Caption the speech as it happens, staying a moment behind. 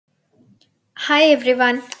Hi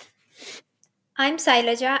everyone, I'm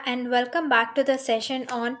Sailaja and welcome back to the session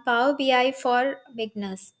on Power BI for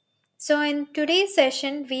beginners. So, in today's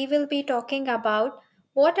session, we will be talking about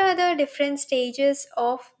what are the different stages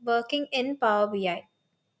of working in Power BI.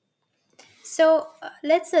 So,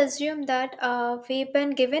 let's assume that we've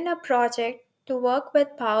been given a project to work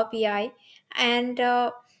with Power BI, and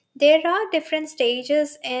there are different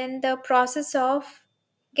stages in the process of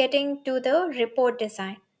getting to the report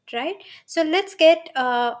design, right? So let's get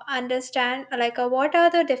understand what are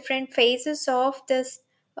the different phases of this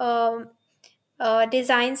um,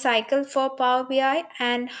 design cycle for Power BI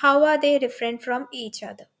and how are they different from each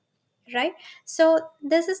other, right? So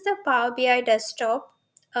this is the Power BI desktop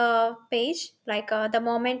page. The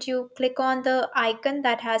moment you click on the icon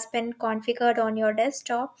that has been configured on your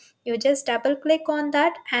desktop, you just double click on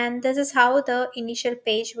that, and this is how the initial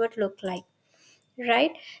page would look like,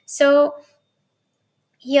 right? So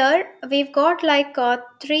here we've got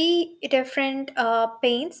three different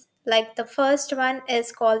panes. Like the first one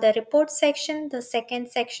is called the report section, the second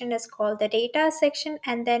section is called the data section,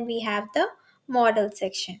 and then we have the model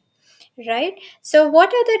section, right? So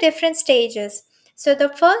what are the different stages? So the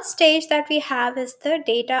first stage that we have is the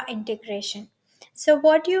data integration. So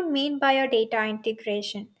what do you mean by a data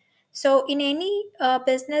integration? So in any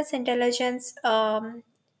business intelligence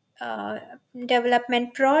uh,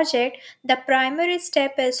 development project, the primary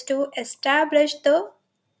step is to establish the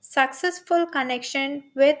successful connection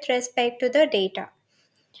with respect to the data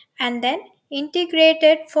and then integrate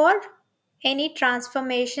it for any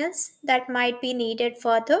transformations that might be needed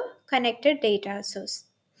for the connected data source.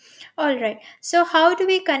 All right. So how do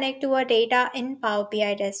we connect to our data in Power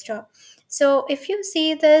BI desktop? So if you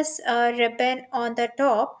see this ribbon on the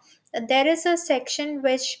top, there is a section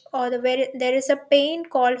which or the where there is a pane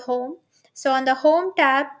called home. So on the home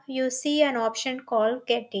tab, you see an option called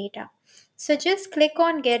get data. So just click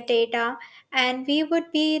on get data and we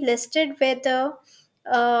would be listed with the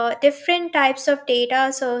different types of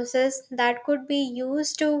data sources that could be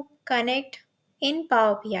used to connect in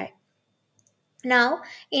Power BI. Now,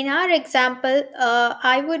 in our example,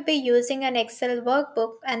 I would be using an Excel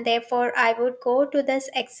workbook and therefore I would go to this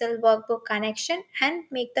Excel workbook connection and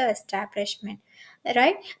make the establishment,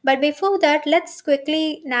 right? But before that, let's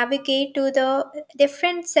quickly navigate to the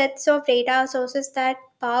different sets of data sources that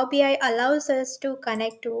Power BI allows us to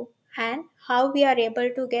connect to and how we are able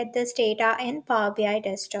to get this data in Power BI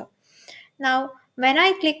desktop. Now, when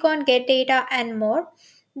I click on get data and more,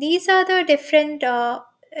 these are the different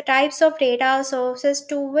types of data sources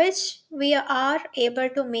to which we are able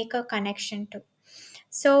to make a connection to.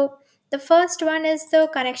 So, the first one is the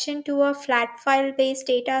connection to a flat file based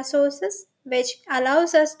data sources, which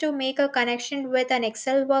allows us to make a connection with an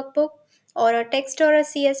Excel workbook or a text or a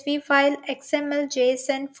CSV file, XML,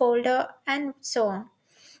 JSON folder, and so on.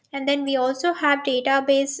 And then we also have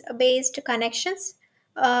database based connections,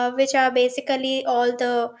 which are basically all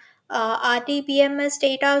the RDBMS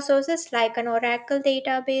data sources like an Oracle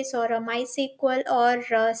database or a MySQL or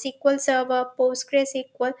SQL Server,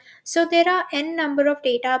 PostgreSQL. So there are n number of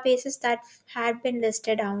databases that have been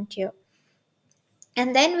listed out here.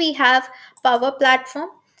 And then we have Power Platform.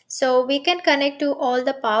 So we can connect to all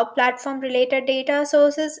the Power Platform related data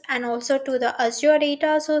sources and also to the Azure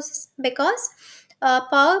data sources because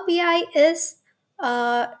Power BI is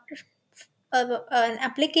uh, an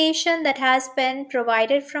application that has been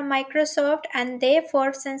provided from Microsoft, and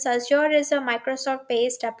therefore, since Azure is a Microsoft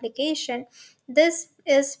based application, this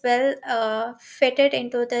is well fitted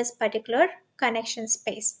into this particular connection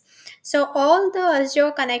space. So, all the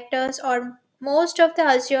Azure connectors or most of the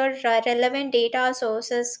Azure relevant data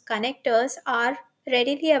sources connectors are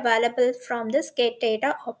readily available from this get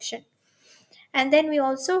data option. And then we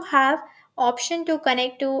also have option to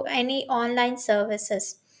connect to any online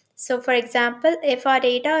services. So for example, if our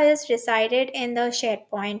data is resided in the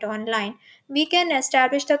SharePoint online, we can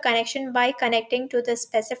establish the connection by connecting to the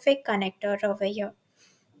specific connector over here.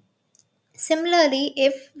 Similarly,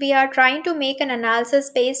 if we are trying to make an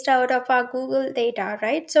analysis based out of our Google data,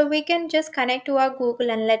 right? So we can just connect to our Google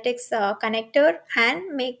Analytics connector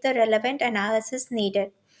and make the relevant analysis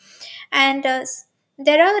needed. And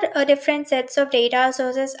there are different sets of data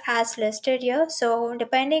sources as listed here. So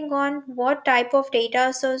depending on what type of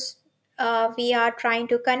data source we are trying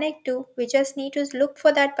to connect to, we just need to look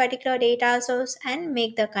for that particular data source and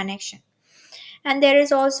make the connection. And there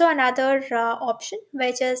is also another option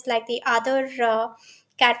which is like the other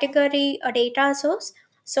category data source.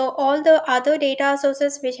 So all the other data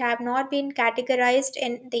sources which have not been categorized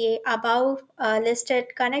in the above listed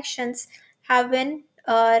connections have been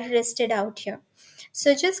listed out here.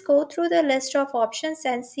 So just go through the list of options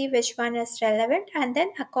and see which one is relevant, and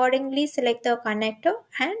then accordingly select the connector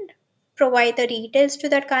and provide the details to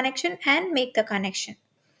that connection and make the connection.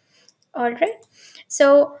 Alright,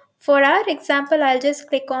 so for our example, I'll just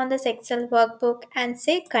click on this Excel workbook and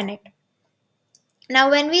say connect.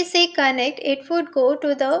 Now, when we say connect, it would go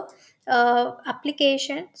to the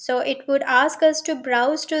application. So it would ask us to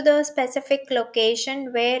browse to the specific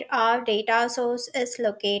location where our data source is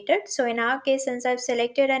located. So in our case, since I've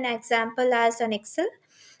selected an example as an Excel,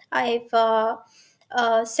 I've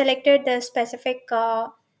selected the specific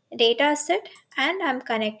data set and I'm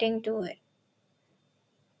connecting to it.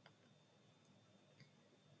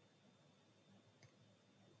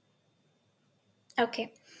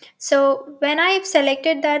 Okay, so when I've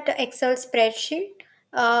selected that Excel spreadsheet,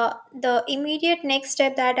 the immediate next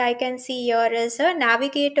step that I can see here is a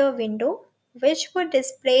navigator window, which would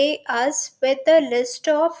display us with the list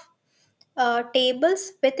of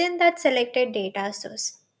tables within that selected data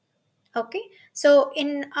source. Okay, so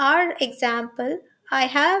in our example, I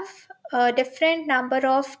have a different number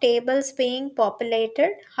of tables being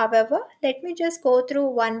populated. However, let me just go through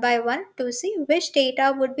one by one to see which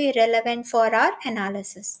data would be relevant for our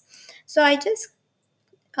analysis. So I just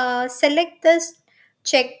select this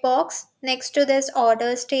checkbox next to this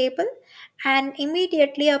orders table, and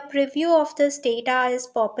immediately a preview of this data is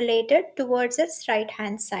populated towards its right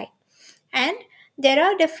hand side. And there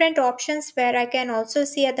are different options where I can also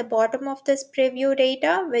see at the bottom of this preview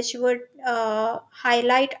data, which would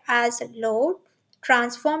highlight as load,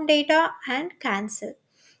 transform data, and cancel.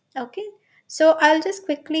 Okay, so I'll just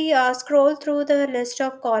quickly scroll through the list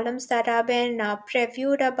of columns that have been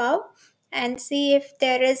previewed above and see if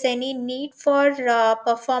there is any need for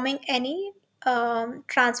performing any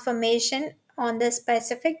transformation on the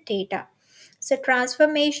specific data. So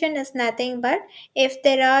transformation is nothing but if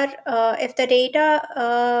there are if the data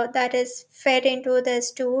that is fed into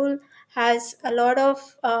this tool has a lot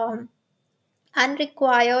of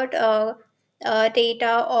unrequired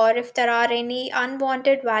data, or if there are any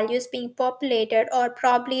unwanted values being populated, or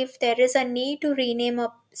probably if there is a need to rename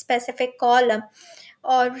a specific column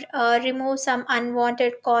or remove some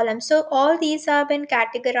unwanted columns. So all these have been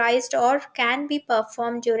categorized or can be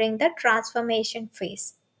performed during the transformation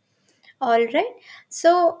phase. All right,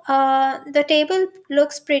 so the table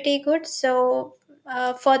looks pretty good. So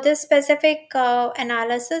for this specific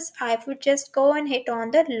analysis, I would just go and hit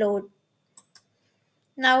on the load.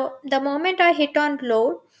 Now, the moment I hit on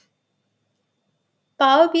load,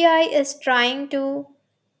 Power BI is trying to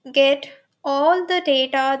get all the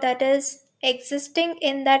data that is existing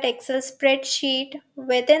in that Excel spreadsheet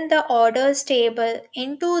within the orders table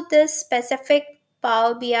into this specific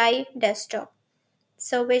Power BI desktop.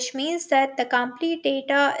 So, which means that the complete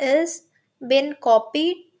data is been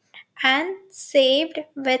copied and saved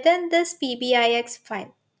within this PBIX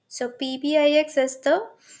file. So, PBIX is the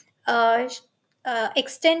uh,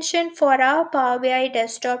 extension for our Power BI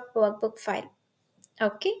desktop workbook file.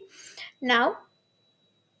 Okay, now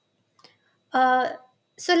uh,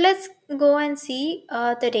 so let's go and see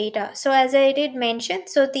the data. So as I did mention,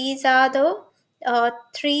 so these are the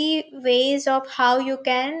three ways of how you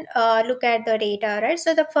can look at the data, right?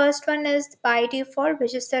 So the first one is by default,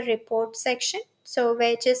 which is the report section. So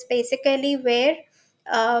which is basically where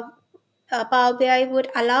uh, Power BI would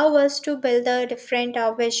allow us to build the different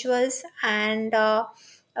visuals and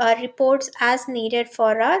reports as needed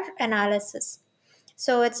for our analysis.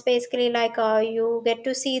 So it's basically like you get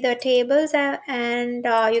to see the tables, and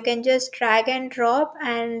you can just drag and drop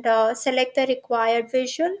and select the required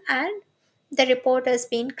visual, and the report has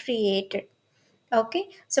been created. Okay,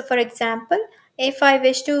 so for example, if I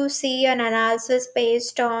wish to see an analysis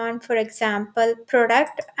based on, for example,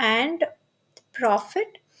 product and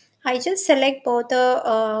profit, I just select both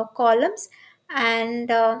the columns,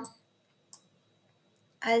 and I'll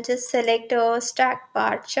just select a stack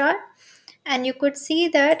bar chart, and you could see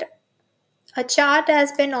that a chart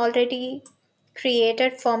has been already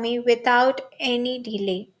created for me without any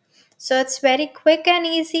delay. So it's very quick and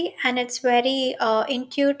easy, and it's very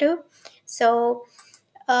intuitive. So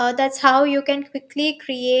that's how you can quickly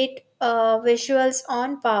create visuals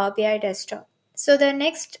on Power BI desktop. So the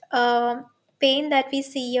next pane that we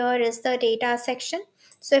see here is the data section.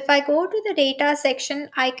 So if I go to the data section,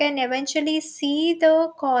 I can eventually see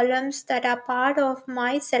the columns that are part of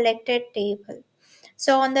my selected table.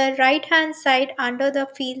 So on the right hand side under the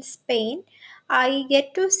fields pane, I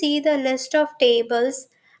get to see the list of tables,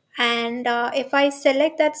 and if I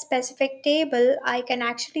select that specific table, I can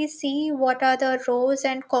actually see what are the rows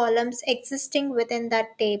and columns existing within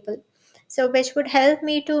that table. So which would help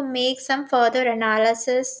me to make some further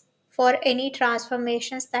analysis for any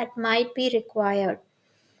transformations that might be required.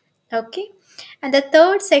 Okay, and the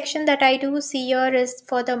third section that I do see here is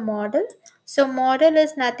for the model. So model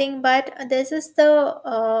is nothing but this is the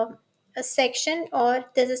a section, or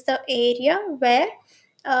this is the area where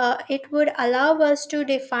it would allow us to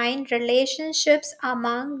define relationships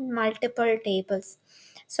among multiple tables.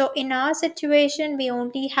 So in our situation, we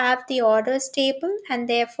only have the orders table, and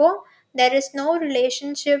therefore there is no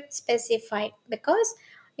relationship specified, because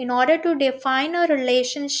in order to define a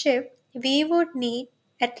relationship, we would need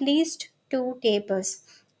at least two tables,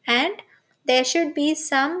 and there should be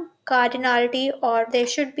some cardinality, or there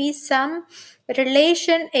should be some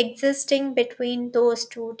relation existing between those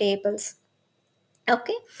two tables.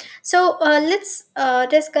 Okay, so let's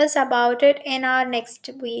discuss about it in our next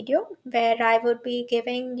video, where I would be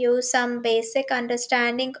giving you some basic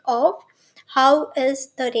understanding of how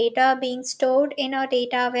is the data being stored in a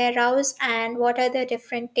data warehouse, and what are the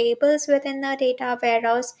different tables within the data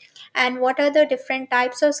warehouse, and what are the different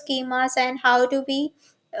types of schemas, and how do we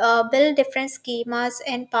build different schemas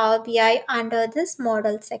in Power BI under this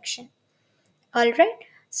model section. All right,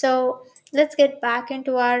 so let's get back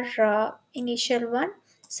into our initial one.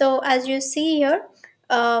 So as you see here,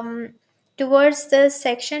 towards this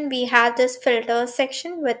section, we have this filter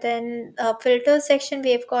section. Within filter section,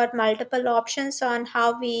 we've got multiple options on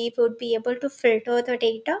how we would be able to filter the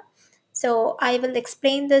data. So I will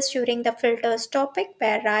explain this during the filters topic,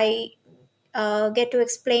 where I get to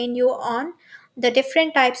explain you on the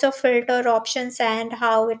different types of filter options and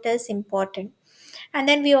how it is important. And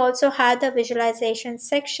then we also have the visualization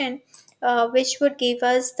section, which would give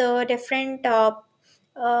us the different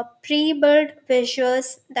pre-built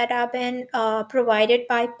visuals that have been provided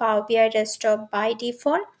by Power BI Desktop by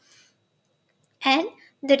default, and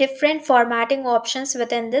the different formatting options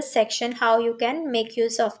within this section, how you can make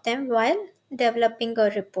use of them while developing a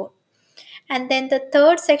report. And then the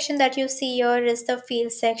third section that you see here is the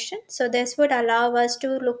field section. So this would allow us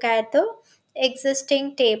to look at the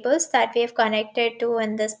existing tables that we have connected to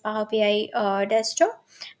in this Power BI desktop,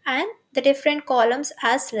 and the different columns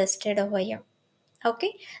as listed over here.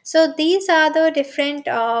 Okay, so these are the different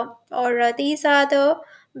these are the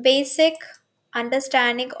basic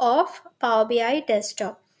understanding of Power BI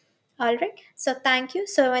desktop. All right, so thank you.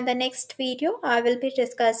 So in the next video, I will be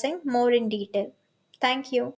discussing more in detail. Thank you.